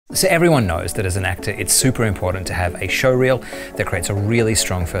So everyone knows that as an actor, it's super important to have a showreel that creates a really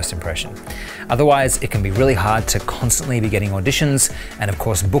strong first impression. Otherwise, it can be really hard to constantly be getting auditions and of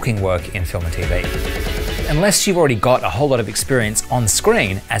course booking work in film and TV. Unless you've already got a whole lot of experience on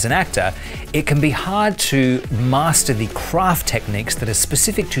screen as an actor, it can be hard to master the craft techniques that are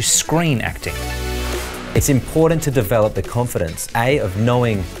specific to screen acting. It's important to develop the confidence, A, of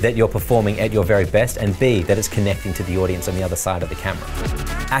knowing that you're performing at your very best, and B, that it's connecting to the audience on the other side of the camera.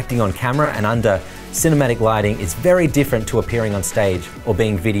 Acting on camera and under cinematic lighting is very different to appearing on stage or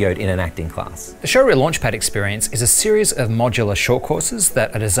being videoed in an acting class. The Showreel Launchpad experience is a series of modular short courses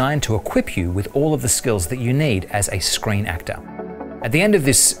that are designed to equip you with all of the skills that you need as a screen actor. At the end of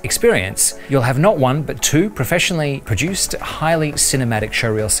this experience, you'll have not one, but two professionally produced, highly cinematic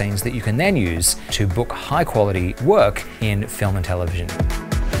showreel scenes that you can then use to book high quality work in film and television.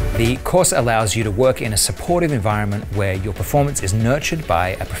 The course allows you to work in a supportive environment where your performance is nurtured by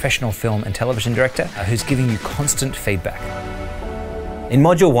a professional film and television director who's giving you constant feedback. In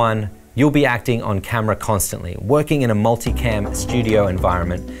Module 1, you'll be acting on camera constantly, working in a multicam studio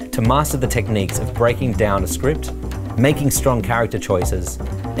environment to master the techniques of breaking down a script, making strong character choices,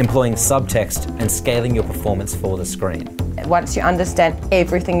 employing subtext, and scaling your performance for the screen. Once you understand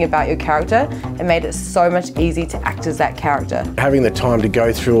everything about your character, it made it so much easier to act as that character. Having the time to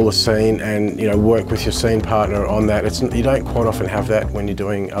go through all the scene and work with your scene partner on that, you don't quite often have that when you're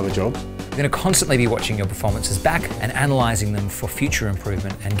doing other jobs. You're going to constantly be watching your performances back and analysing them for future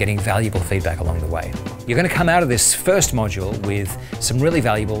improvement and getting valuable feedback along the way. You're going to come out of this first module with some really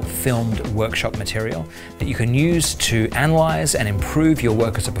valuable filmed workshop material that you can use to analyse and improve your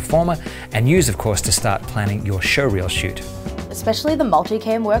work as a performer, and use, of course, to start planning your showreel shoot. Especially the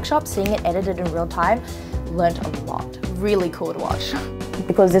multicam workshop, seeing it edited in real time, learned a lot. Really cool to watch.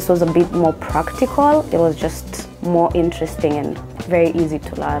 Because this was a bit more practical, it was just more interesting and very easy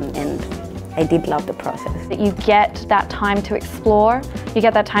to learn, and I did love the process. You get that time to explore, you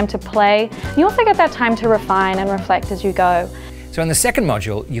get that time to play, you also get that time to refine and reflect as you go. So in the second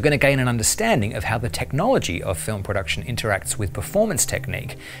module, you're going to gain an understanding of how the technology of film production interacts with performance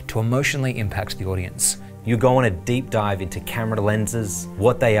technique to emotionally impact the audience. You go on a deep dive into camera lenses,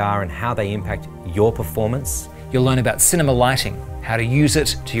 what they are and how they impact your performance. You'll learn about cinema lighting, how to use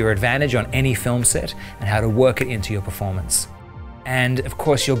it to your advantage on any film set, and how to work it into your performance. And of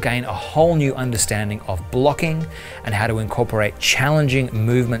course, you'll gain a whole new understanding of blocking and how to incorporate challenging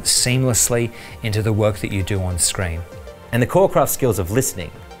movements seamlessly into the work that you do on screen. And the core craft skills of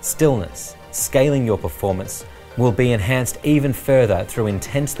listening, stillness, scaling your performance will be enhanced even further through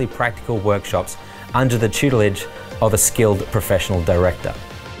intensely practical workshops under the tutelage of a skilled professional director.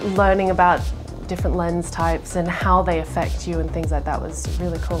 Learning about different lens types and how they affect you and things like that was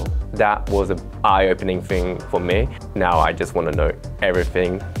really cool. That was an eye-opening thing for me. Now I just want to know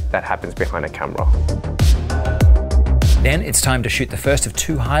everything that happens behind a camera. Then it's time to shoot the first of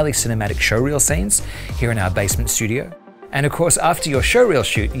two highly cinematic showreel scenes here in our basement studio. And of course, after your showreel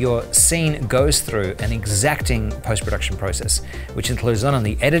shoot, your scene goes through an exacting post-production process, which includes not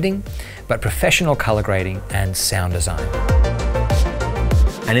only editing, but professional color grading and sound design.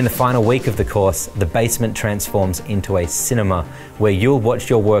 And in the final week of the course, the basement transforms into a cinema where you'll watch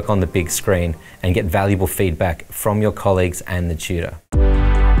your work on the big screen and get valuable feedback from your colleagues and the tutor.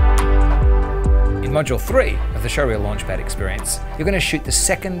 In Module 3 of the Showreel Launchpad experience, you're going to shoot the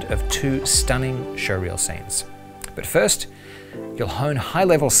second of two stunning showreel scenes. But first, you'll hone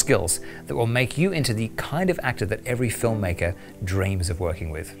high-level skills that will make you into the kind of actor that every filmmaker dreams of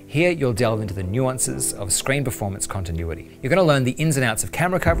working with. Here, you'll delve into the nuances of screen performance continuity. You're going to learn the ins and outs of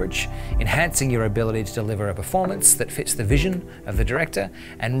camera coverage, enhancing your ability to deliver a performance that fits the vision of the director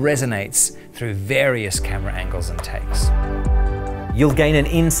and resonates through various camera angles and takes. You'll gain an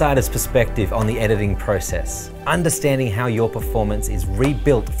insider's perspective on the editing process, understanding how your performance is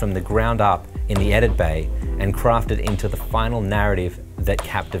rebuilt from the ground up in the edit bay and crafted into the final narrative that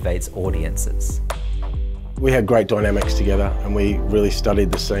captivates audiences. We had great dynamics together, and we really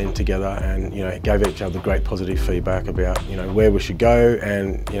studied the scene together, and gave each other great positive feedback about where we should go,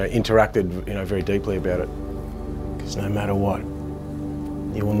 and interacted very deeply about it. Because no matter what,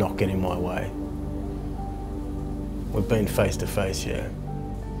 you will not get in my way. We've been face to face, yeah,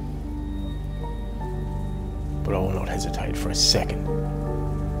 but I will not hesitate for a second.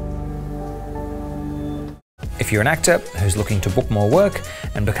 If you're an actor who's looking to book more work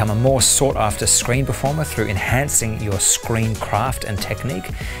and become a more sought-after screen performer through enhancing your screen craft and technique,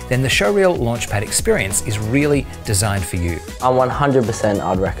 then the Showreel Launchpad experience is really designed for you. 100%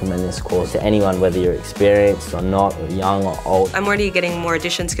 I'd recommend this course to anyone, whether you're experienced or not, or young or old. I'm already getting more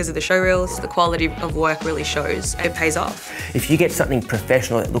auditions because of the Showreels. The quality of work really shows. It pays off. If you get something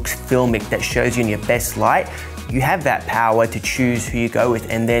professional that looks filmic, that shows you in your best light, you have that power to choose who you go with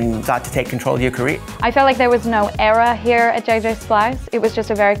and then start to take control of your career. I felt like there was no error here at JJ Splice. It was just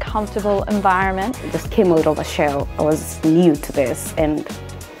a very comfortable environment. It just came out of a shell. I was new to this and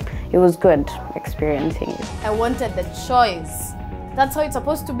it was good experiencing it. I wanted the choice. That's how it's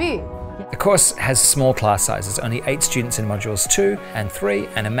supposed to be. The course has small class sizes, only 8 students in modules 2 and 3,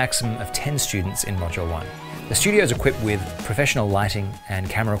 and a maximum of 10 students in module 1. The studio is equipped with professional lighting and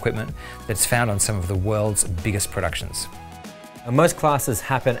camera equipment that's found on some of the world's biggest productions. And most classes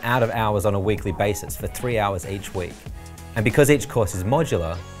happen out of hours on a weekly basis for 3 hours each week. And because each course is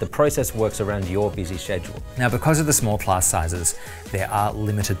modular, the process works around your busy schedule. Now, because of the small class sizes, there are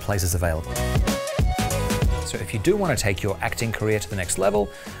limited places available. So if you do want to take your acting career to the next level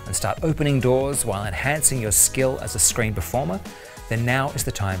and start opening doors while enhancing your skill as a screen performer, then now is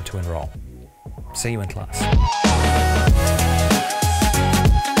the time to enroll. See you in class.